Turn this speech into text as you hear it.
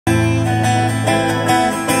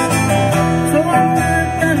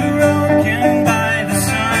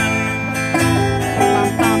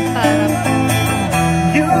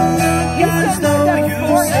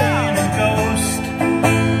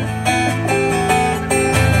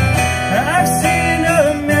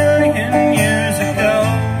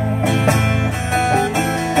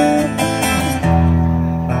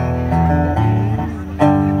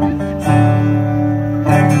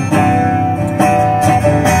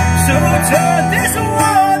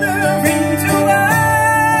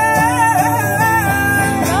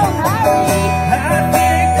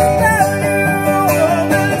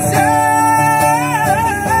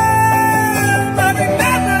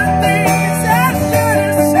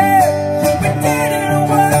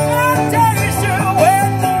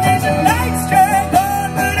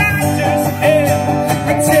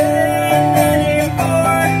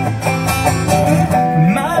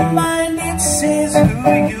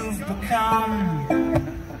come.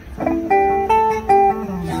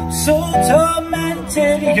 So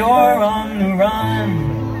tormented, you're on the run.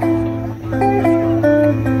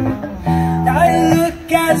 I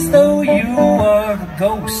look as though you are a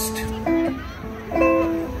ghost.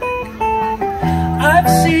 I've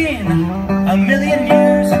seen a million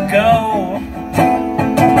years ago.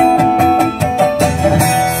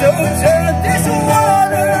 So turn this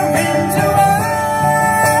water into wine.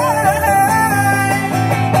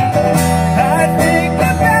 I think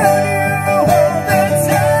about you all the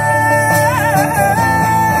time.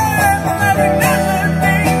 I remember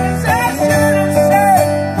things I should have said.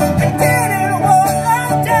 I didn't want my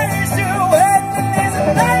days to end. And there's a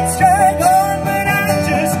night strike on, but I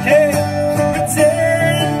just can't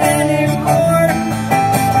pretend anymore.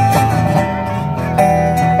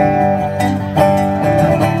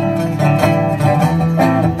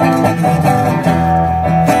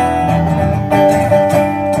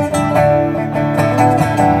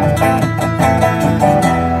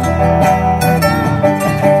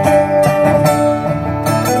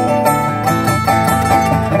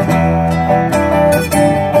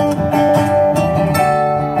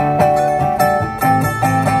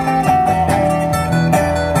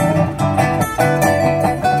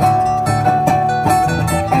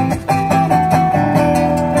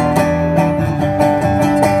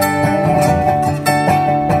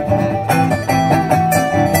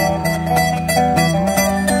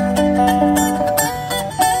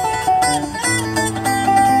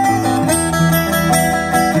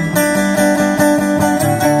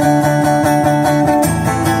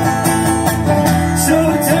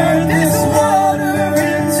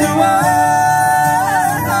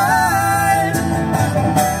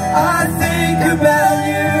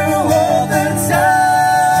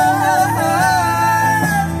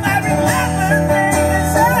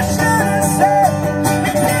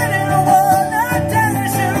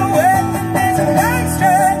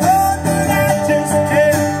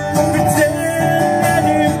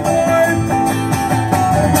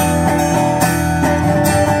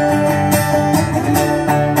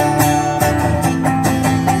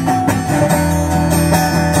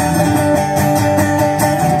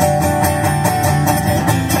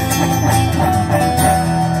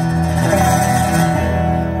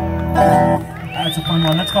 That's a fun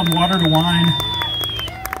one. That's called Water to Wine.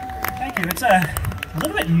 Thank you. It's a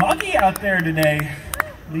little bit muggy out there today.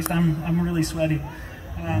 At least I'm really sweaty.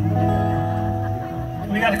 We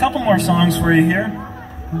got a couple more songs for you here.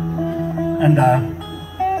 And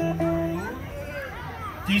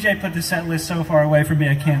DJ put the set list so far away from me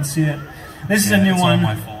I can't see it. This is a new one. It's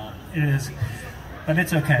all my fault. It is. But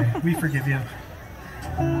it's okay. We forgive you.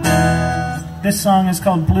 This song is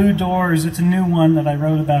called Blue Doors. It's a new one that I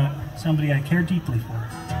wrote about somebody I care deeply for.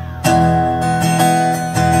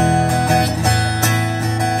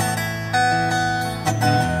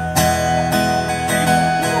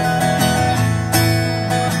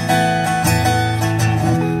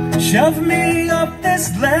 Shove me up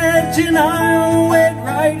this ledge and I'll wait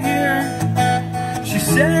right here. She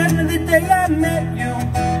said the day I met you,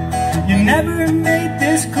 you never made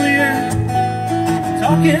this clear.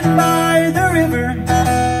 Talking by the river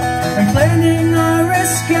and planning our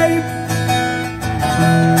escape.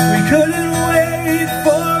 We couldn't wait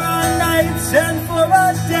for our nights and for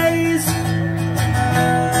our days.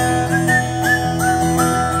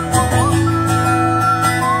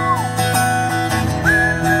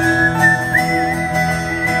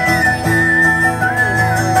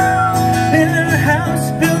 In a house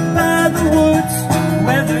built by the woods,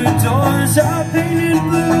 where the doors are painted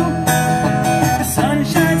blue, the sun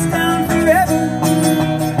shines down forever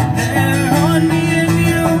there on me and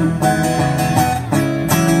you.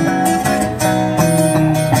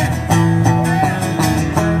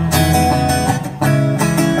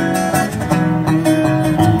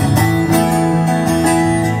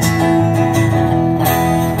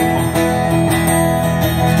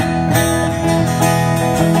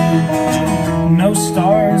 No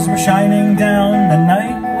stars were shining down the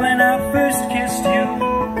night when I first kissed you.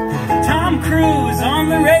 Tom Cruise on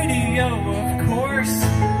the radio, of course.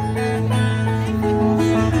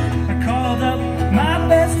 I called up my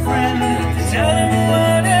best friend to tell him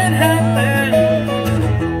what had happened.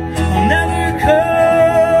 I'll never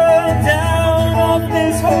come down off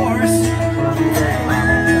this horse.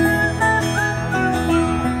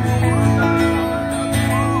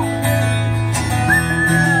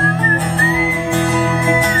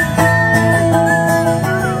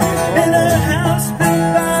 In a house built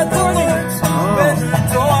by the woods, where the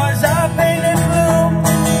door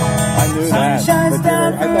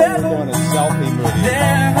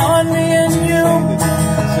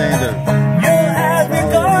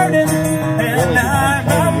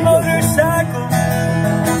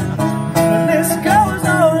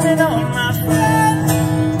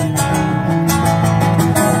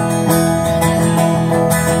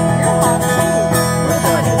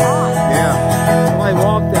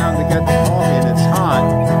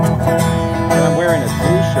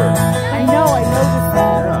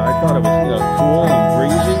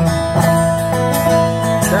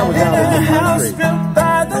in the house country. built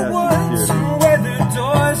by the woods, where the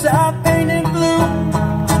doors are painted blue.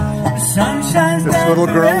 The sun shines This down little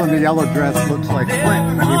girl in the forever. yellow dress looks like Flint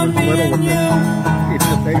when he was little with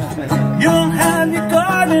the basement. You'll have your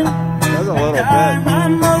garden. Does a little I bit. my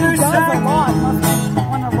He does a motorcycle. lot. Must be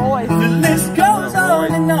one of the boys. The list